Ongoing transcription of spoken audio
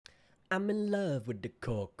I'm in love with the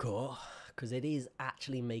CoCo because it is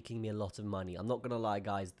actually making me a lot of money. I'm not gonna lie,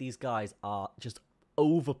 guys. These guys are just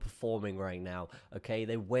overperforming right now. Okay,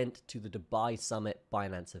 they went to the Dubai Summit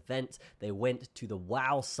Binance event. They went to the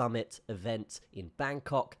WoW Summit event in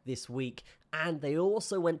Bangkok this week. And they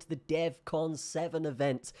also went to the DevCon 7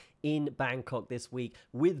 event in Bangkok this week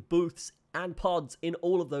with booths and pods in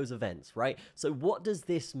all of those events, right? So what does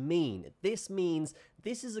this mean? This means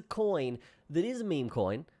this is a coin that is a meme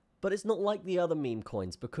coin, but it's not like the other meme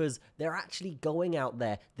coins because they're actually going out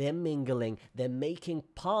there, they're mingling, they're making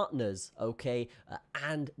partners, okay?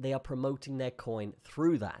 And they are promoting their coin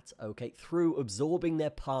through that, okay? Through absorbing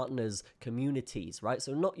their partners' communities, right?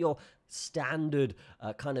 So not your standard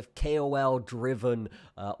kind of KOL driven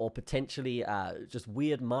or potentially just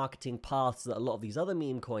weird marketing paths that a lot of these other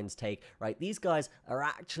meme coins take, right? These guys are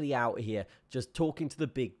actually out here just talking to the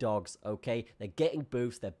big dogs, okay? They're getting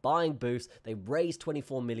boosts, they're buying boosts, they raised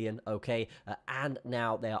 24 million, okay? And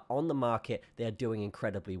now they are on the market, they're doing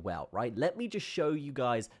incredibly well, right? Let me just show you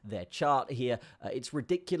guys their chart here. It's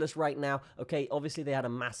ridiculous right now, okay? Obviously they had a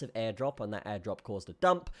massive airdrop and that airdrop caused a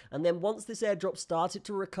dump. And then once this airdrop started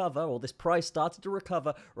to recover, or this price started to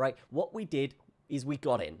recover, right, what we did is we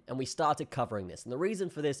got in and we started covering this. And the reason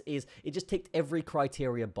for this is it just ticked every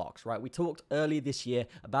criteria box, right? We talked earlier this year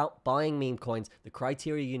about buying meme coins, the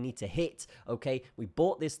criteria you need to hit, okay? We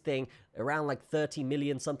bought this thing around like 30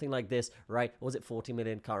 million, something like this, right? Or was it 40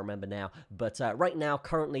 million? Can't remember now. But right now,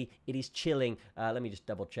 currently, it is chilling. Let me just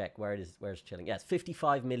double check where it is. Where it's chilling. Yeah, it's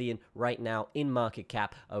 55 million right now in market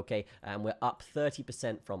cap, okay? And we're up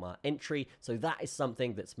 30% from our entry. So that is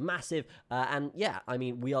something that's massive. And yeah, I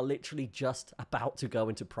mean, we are literally just about to go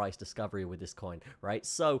into price discovery with this coin, right?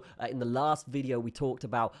 So in the last video, we talked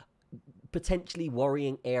about potentially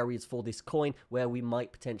worrying areas for this coin where we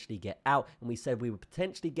might potentially get out, and we said we would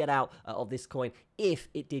potentially get out of this coin if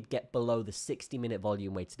it did get below the 60-minute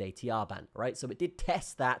volume weighted ATR band, right? So it did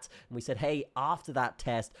test that, and we said, hey, after that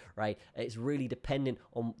test, right, it's really dependent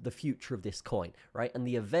on the future of this coin, right? And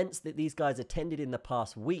the events that these guys attended in the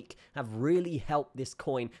past week have really helped this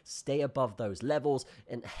coin stay above those levels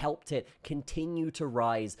and helped it continue to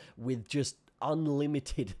rise with just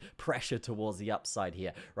unlimited pressure towards the upside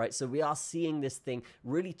here, right? So we are seeing this thing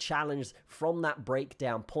really challenged from that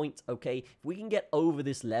breakdown point, okay? If we can get over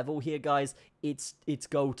this level here, guys, it's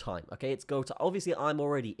go time, okay? It's go time. Obviously, I'm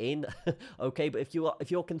already in, okay? But if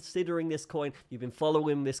you're considering this coin, you've been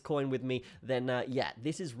following this coin with me, then yeah,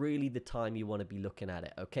 this is really the time you want to be looking at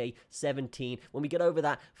it, okay? 17. When we get over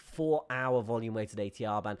that 4-hour volume weighted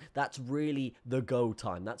ATR band, that's really the go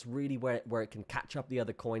time. That's really where it can catch up the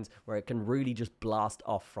other coins, where it can really just blast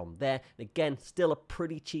off from there. And again, still a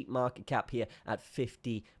pretty cheap market cap here at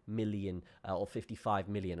 50 million or 55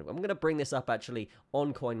 million. I'm going to bring this up actually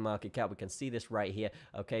on CoinMarketCap. We can see this right here.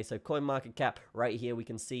 Okay, so CoinMarketCap right here, we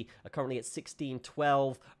can see currently at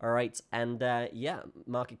 1612. All right, and yeah,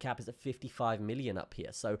 market cap is at 55 million up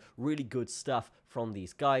here. So really good stuff from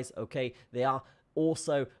these guys. Okay, they are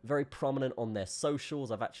also very prominent on their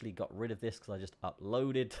socials. I've actually got rid of this because I just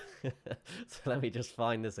uploaded. So let me just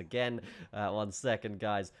find this again. 1 second,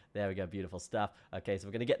 guys. There we go. Beautiful stuff. Okay, so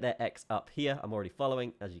we're going to get their X up here. I'm already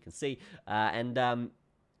following, as you can see.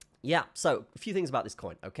 Yeah, so a few things about this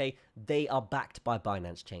coin, okay? They are backed by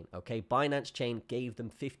Binance Chain, okay? Binance Chain gave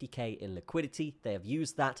them 50K in liquidity. They have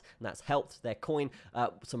used that, and that's helped their coin.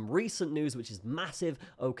 Some recent news, which is massive,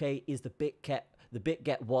 okay, is the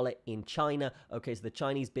Bitget wallet in China. Okay, so the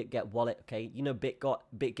Chinese Bitget wallet, okay, you know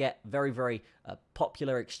Bitget, very, very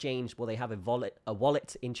popular exchange. Well, they have a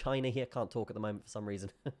wallet in China here. Can't talk at the moment for some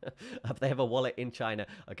reason. They have a wallet in China,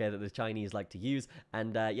 okay, that the Chinese like to use.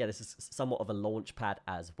 And yeah, this is somewhat of a launch pad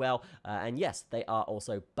as well. And yes, they are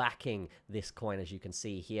also backing this coin, as you can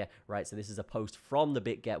see here, right? So this is a post from the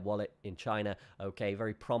Bitget wallet in China, okay,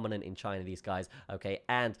 very prominent in China, these guys, okay.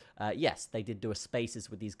 And yes, they did do a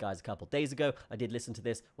spaces with these guys a couple days ago. I did listen to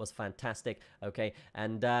this, was fantastic, okay.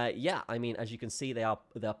 And yeah, I mean, as you can see,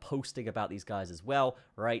 they're posting about these guys as well,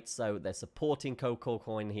 right? So they're supporting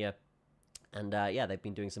Cococoin here. And yeah, they've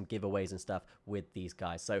been doing some giveaways and stuff with these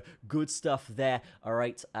guys. So good stuff there. All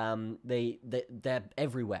right. They're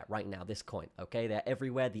everywhere right now, this coin. Okay. They're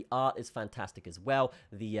everywhere. The art is fantastic as well.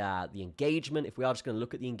 The engagement, if we are just going to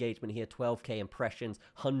look at the engagement here, 12K impressions,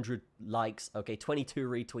 100 likes, okay, 22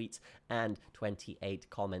 retweets, and 28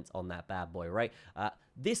 comments on that bad boy, right?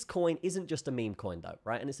 this coin isn't just a meme coin though,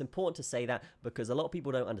 right? And it's important to say that because a lot of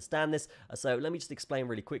people don't understand this. So let me just explain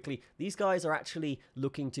really quickly. These guys are actually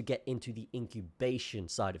looking to get into the incubation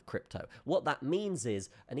side of crypto. What that means is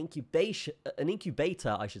an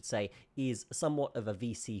incubator, I should say, is somewhat of a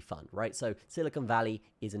VC fund, right? So Silicon Valley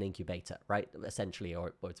is an incubator, right? Essentially,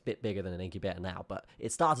 or it's a bit bigger than an incubator now, but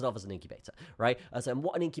it started off as an incubator, right? So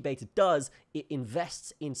what an incubator does, it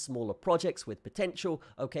invests in smaller projects with potential,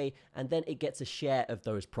 okay? And then it gets a share of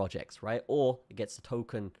those projects, right? Or it gets a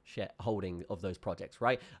token share holding of those projects,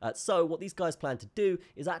 right? So what these guys plan to do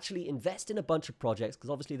is actually invest in a bunch of projects, because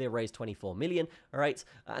obviously they raised 24 million, all right?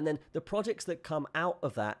 And then the projects that come out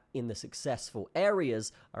of that in the successful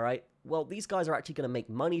areas, all right, well, these guys are actually going to make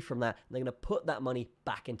money from that, and they're going to put that money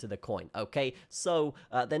back into the coin, okay? So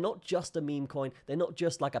they're not just a meme coin. They're not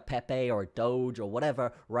just like a Pepe or a Doge or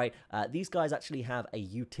whatever, right? These guys actually have a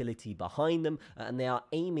utility behind them, and they are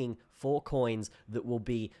aiming for coins that will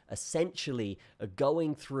be essentially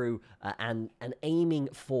going through and aiming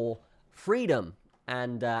for freedom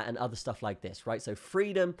and other stuff like this, right? So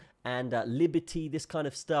freedom and liberty, this kind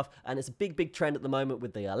of stuff, and it's a big trend at the moment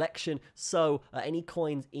with the election. So any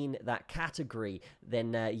coins in that category,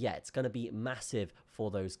 then yeah, it's going to be massive for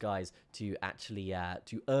those guys to actually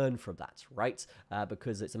to earn from that, right?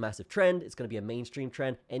 Because it's a massive trend. It's going to be a mainstream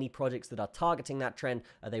trend. Any projects that are targeting that trend,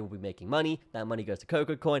 they will be making money. That money goes to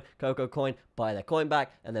Cococoin, buy their coin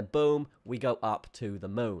back, and then boom, we go up to the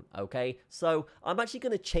moon, okay? So I'm actually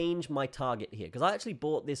going to change my target here, because I actually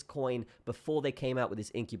bought this coin before they came out with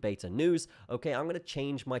this incubator news, okay? I'm going to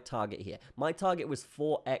change my target here. My target was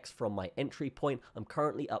 4x from my entry point. I'm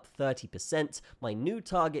currently up 30%. My new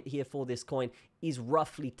target here for this coin is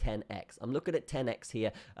roughly 10x. I'm looking at 10x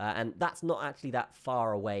here, and that's not actually that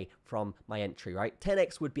far away from my entry, right?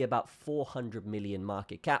 10x would be about 400 million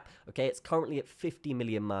market cap, okay? It's currently at 50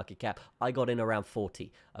 million market cap. I got in around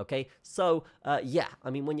 40, okay? So, yeah, I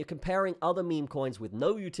mean, when you're comparing other meme coins with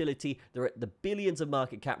no utility, they're at the billions of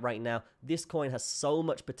market cap right now. This coin has so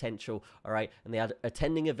much potential, all right? And they are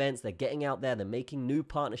attending events, they're getting out there, they're making new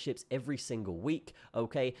partnerships every single week,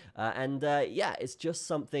 okay? Yeah, it's just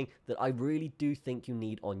something that I really do think you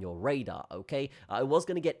need on your radar, okay? I was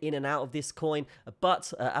going to get in and out of this coin,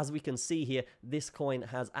 but as we can see here, this coin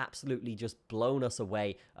has absolutely just blown us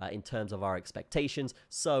away in terms of our expectations.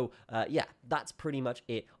 So yeah, that's pretty much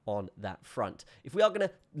it on that front. If we are going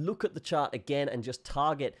to look at the chart again and just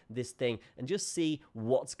target this thing and just see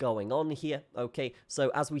what's going on here, okay?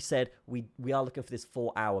 So as we said, we are looking for this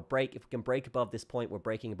 4-hour break. If we can break above this point, we're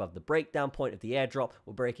breaking above the breakdown point of the airdrop,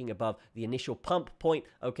 we're breaking above the initial pump point,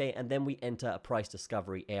 okay? And then we enter a price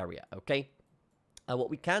discovery area, okay? What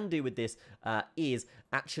we can do with this is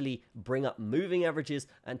actually bring up moving averages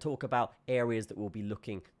and talk about areas that we'll be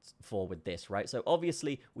looking for with this, right? So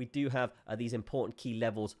obviously we do have these important key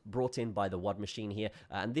levels brought in by the WOD machine here,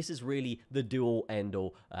 and this is really the do-all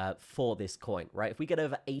end-all for this coin, right? If we get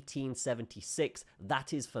over 1876,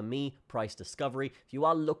 that is for me price discovery. If you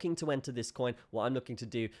are looking to enter this coin, what I'm looking to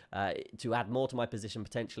do to add more to my position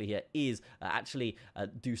potentially here is actually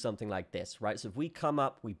do something like this, right? So if we come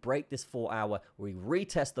up, we break this 4-hour, we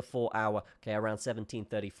retest the 4-hour, okay, around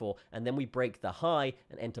 1734, and then we break the high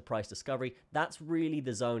and enter price discovery. That's really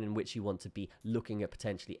the zone in which you want to be looking at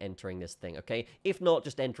potentially entering this thing, okay? If not,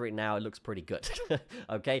 just enter it now. It looks pretty good,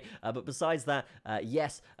 okay? But besides that,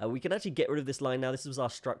 yes, we can actually get rid of this line now. This was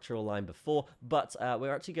our structural line before, but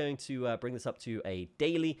we're actually going to bring this up to a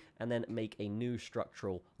daily and then make a new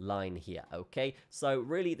structural line here, okay? So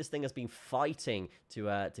really, this thing has been fighting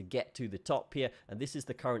to get to the top here, and this is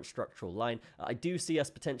the current structural line. I do see us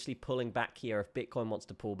potentially pulling back here if Bitcoin wants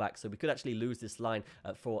to pull back, so we could actually lose this line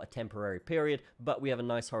for a temporary period, but we have a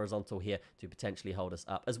nice horizontal here to potentially hold us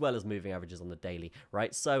up, as well as moving averages on the daily,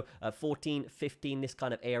 right? So 14, 15, this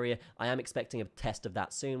kind of area, I am expecting a test of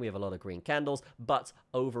that soon. We have a lot of green candles, but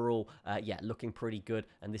overall, yeah, looking pretty good,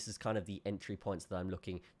 and this is kind of the entry points that I'm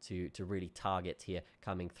looking to really target here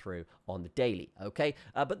coming through on the daily, okay?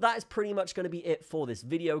 But that is pretty much going to be it for this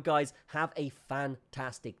video, guys. Have a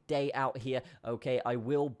fantastic day out here, okay? I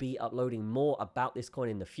will be uploading more about this coin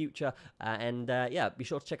in the future, and yeah, be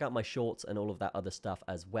sure to check out my shorts and all of that other stuff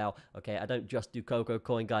as well, okay? I don't just do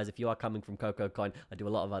Cococoin, guys. If you are coming from Cococoin, I do a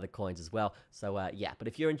lot of other coins as well. So yeah, but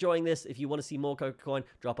if you're enjoying this, if you want to see more Cococoin,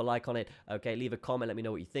 drop a like on it, okay? Leave a comment, let me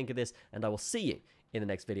know what you think of this, and I will see you in the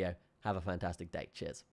next video. Have a fantastic day. Cheers.